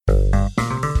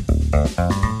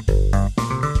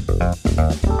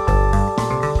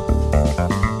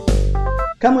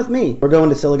Come with me. We're going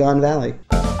to Silicon Valley.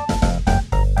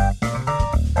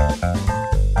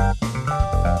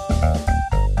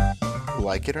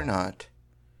 Like it or not,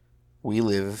 we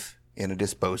live in a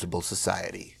disposable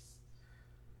society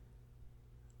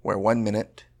where 1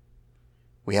 minute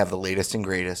we have the latest and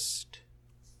greatest,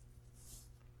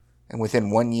 and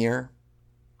within 1 year,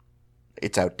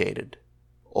 it's outdated,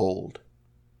 old,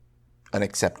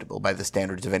 unacceptable by the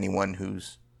standards of anyone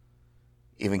who's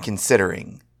even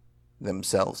considering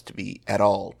themselves to be at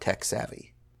all tech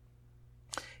savvy.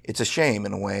 It's a shame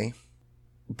in a way,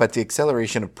 but the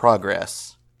acceleration of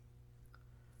progress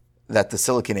that the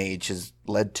Silicon Age has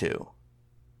led to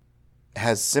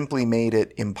has simply made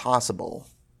it impossible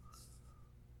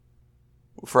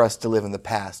for us to live in the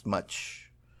past much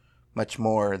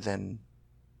more than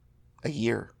a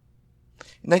year.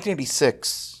 In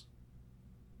 1986,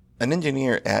 an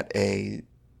engineer at a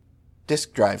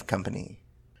disk drive company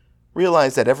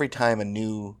realized that every time a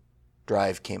new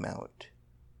drive came out,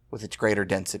 with its greater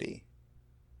density,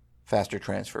 faster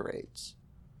transfer rates,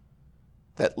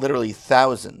 that literally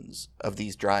thousands of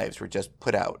these drives were just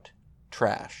put out,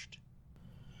 trashed.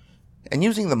 And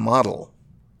using the model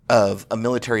of a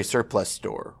military surplus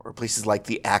store, or places like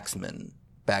the Axeman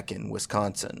back in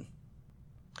Wisconsin,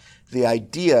 the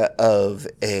idea of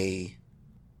a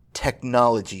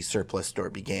technology surplus store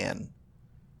began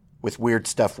with Weird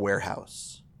Stuff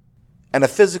Warehouse. And a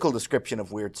physical description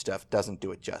of Weird Stuff doesn't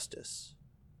do it justice,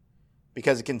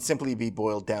 because it can simply be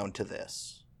boiled down to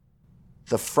this.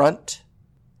 The front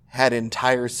had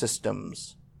entire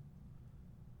systems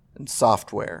and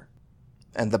software,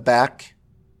 and the back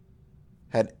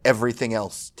had everything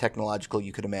else technological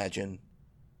you could imagine,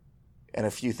 and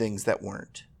a few things that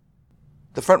weren't.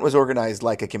 The front was organized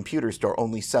like a computer store,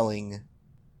 only selling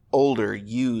older,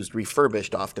 used,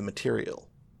 refurbished often material,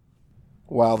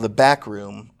 while the back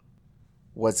room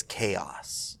was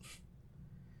chaos.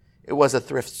 It was a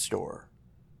thrift store,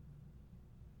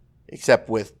 except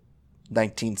with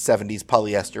 1970s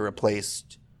polyester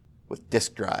replaced with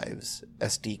disk drives,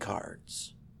 SD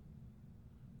cards,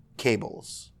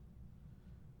 cables,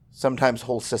 sometimes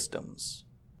whole systems,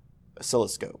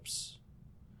 oscilloscopes.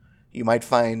 You might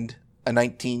find a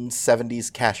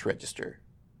 1970s cash register.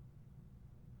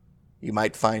 You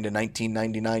might find a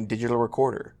 1999 digital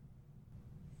recorder.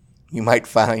 You might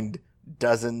find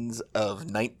dozens of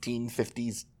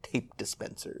 1950s tape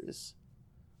dispensers.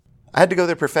 I had to go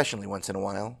there professionally once in a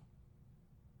while.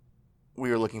 We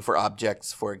were looking for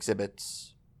objects for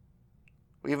exhibits.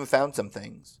 We even found some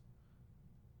things.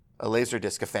 A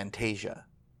laserdisc of Fantasia.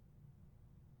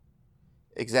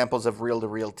 Examples of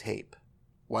reel-to-reel tape,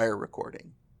 wire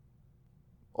recording,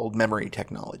 old memory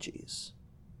technologies.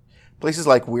 Places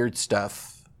like Weird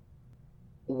Stuff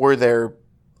were their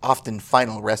often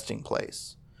final resting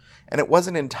place. And it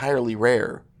wasn't entirely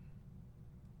rare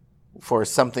for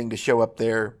something to show up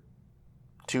there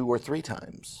 2 or 3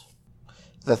 times.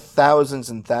 The thousands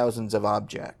and thousands of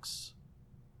objects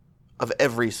of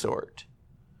every sort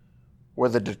were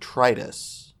the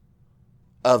detritus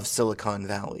of Silicon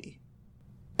Valley.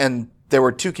 And there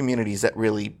were 2 communities that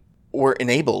really were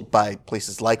enabled by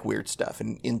places like Weird Stuff,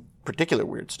 and in particular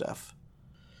Weird Stuff.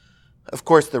 Of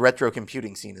course, the retro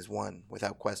computing scene is one,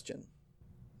 without question.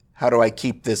 How do I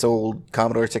keep this old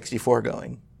Commodore 64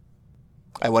 going?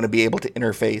 I want to be able to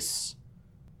interface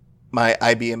my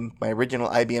original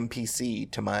IBM PC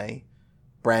to my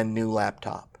brand new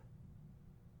laptop.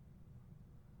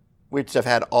 Weird Stuff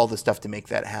had all the stuff to make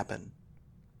that happen.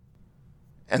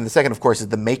 And the second, of course, is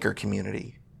the maker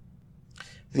community.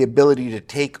 The ability to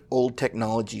take old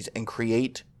technologies and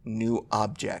create new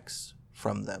objects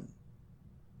from them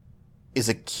is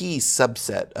a key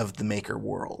subset of the maker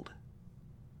world.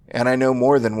 And I know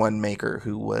more than one maker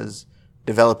who was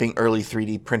developing early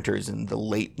 3D printers in the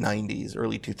late 90s,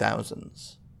 early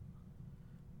 2000s,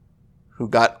 who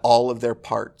got all of their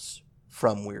parts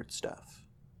from Weird Stuff.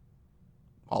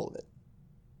 All of it.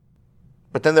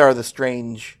 But then there are the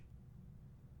strange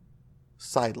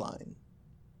sideline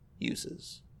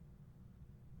uses.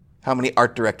 How many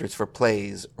art directors for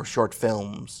plays or short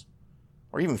films,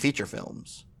 or even feature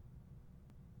films,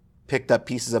 picked up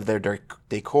pieces of their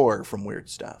decor from Weird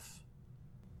Stuff?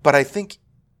 But I think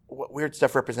what Weird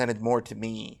Stuff represented more to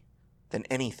me than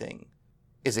anything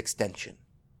is extension.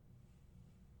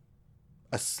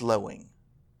 A slowing.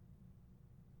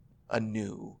 A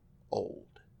new old.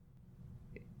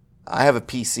 I have a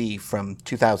PC from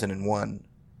 2001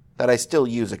 that I still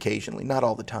use occasionally, not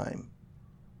all the time.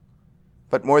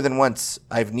 But more than once,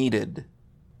 I've needed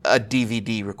a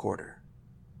DVD recorder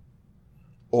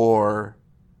or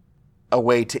a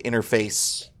way to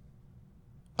interface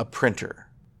a printer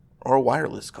or a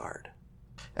wireless card.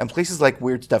 And places like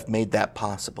Weird Stuff made that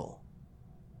possible.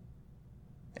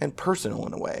 And personal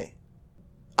in a way.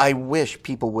 I wish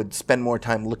people would spend more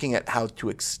time looking at how to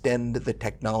extend the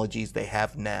technologies they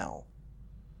have now,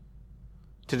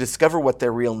 to discover what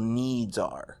their real needs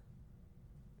are,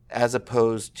 as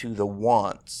opposed to the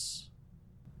wants,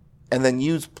 and then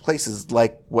use places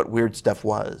like what Weird Stuff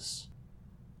was,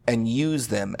 and use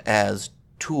them as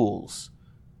tools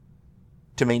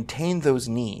to maintain those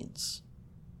needs,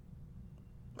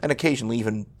 and occasionally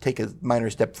even take a minor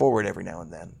step forward every now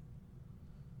and then,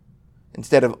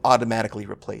 instead of automatically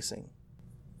replacing.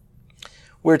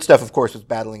 Weird Stuff, of course, was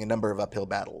battling a number of uphill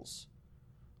battles.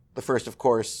 The first, of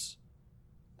course,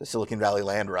 the Silicon Valley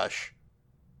land rush,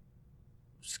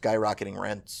 skyrocketing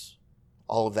rents,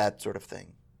 all of that sort of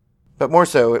thing. But more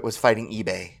so, it was fighting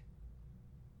eBay,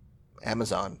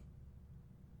 Amazon,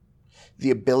 the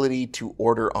ability to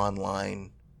order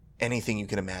online anything you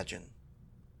can imagine.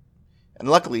 And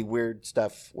luckily, Weird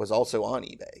Stuff was also on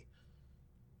eBay.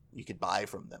 You could buy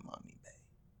from them on eBay.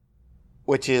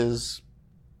 Which is,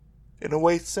 in a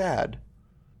way, sad.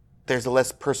 There's a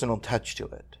less personal touch to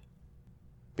it.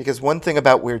 Because one thing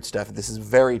about Weird Stuff, and this is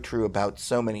very true about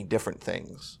so many different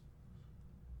things,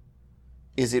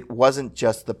 is it wasn't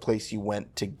just the place you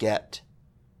went to get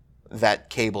that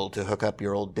cable to hook up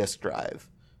your old disk drive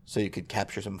so you could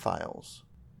capture some files.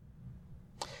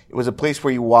 It was a place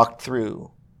where you walked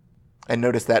through and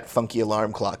noticed that funky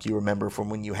alarm clock you remember from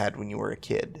when you were a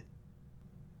kid.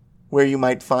 Where you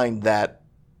might find that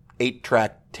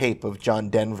 8-track tape of John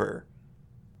Denver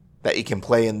that you can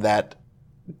play in that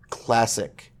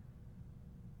classic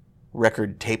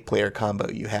record tape player combo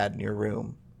you had in your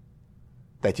room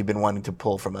that you've been wanting to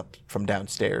pull from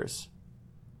downstairs.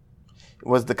 It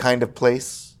was the kind of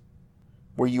place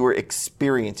where you were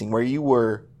experiencing, where you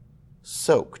were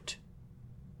soaked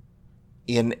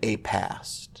in a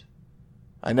past.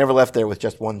 I never left there with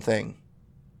just one thing.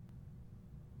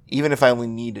 Even if I only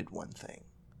needed one thing,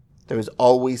 there was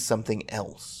always something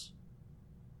else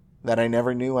that I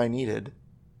never knew I needed,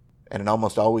 and it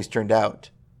almost always turned out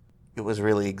it was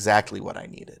really exactly what I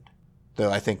needed.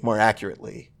 Though I think more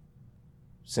accurately,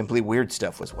 simply Weird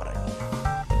Stuff was what I needed.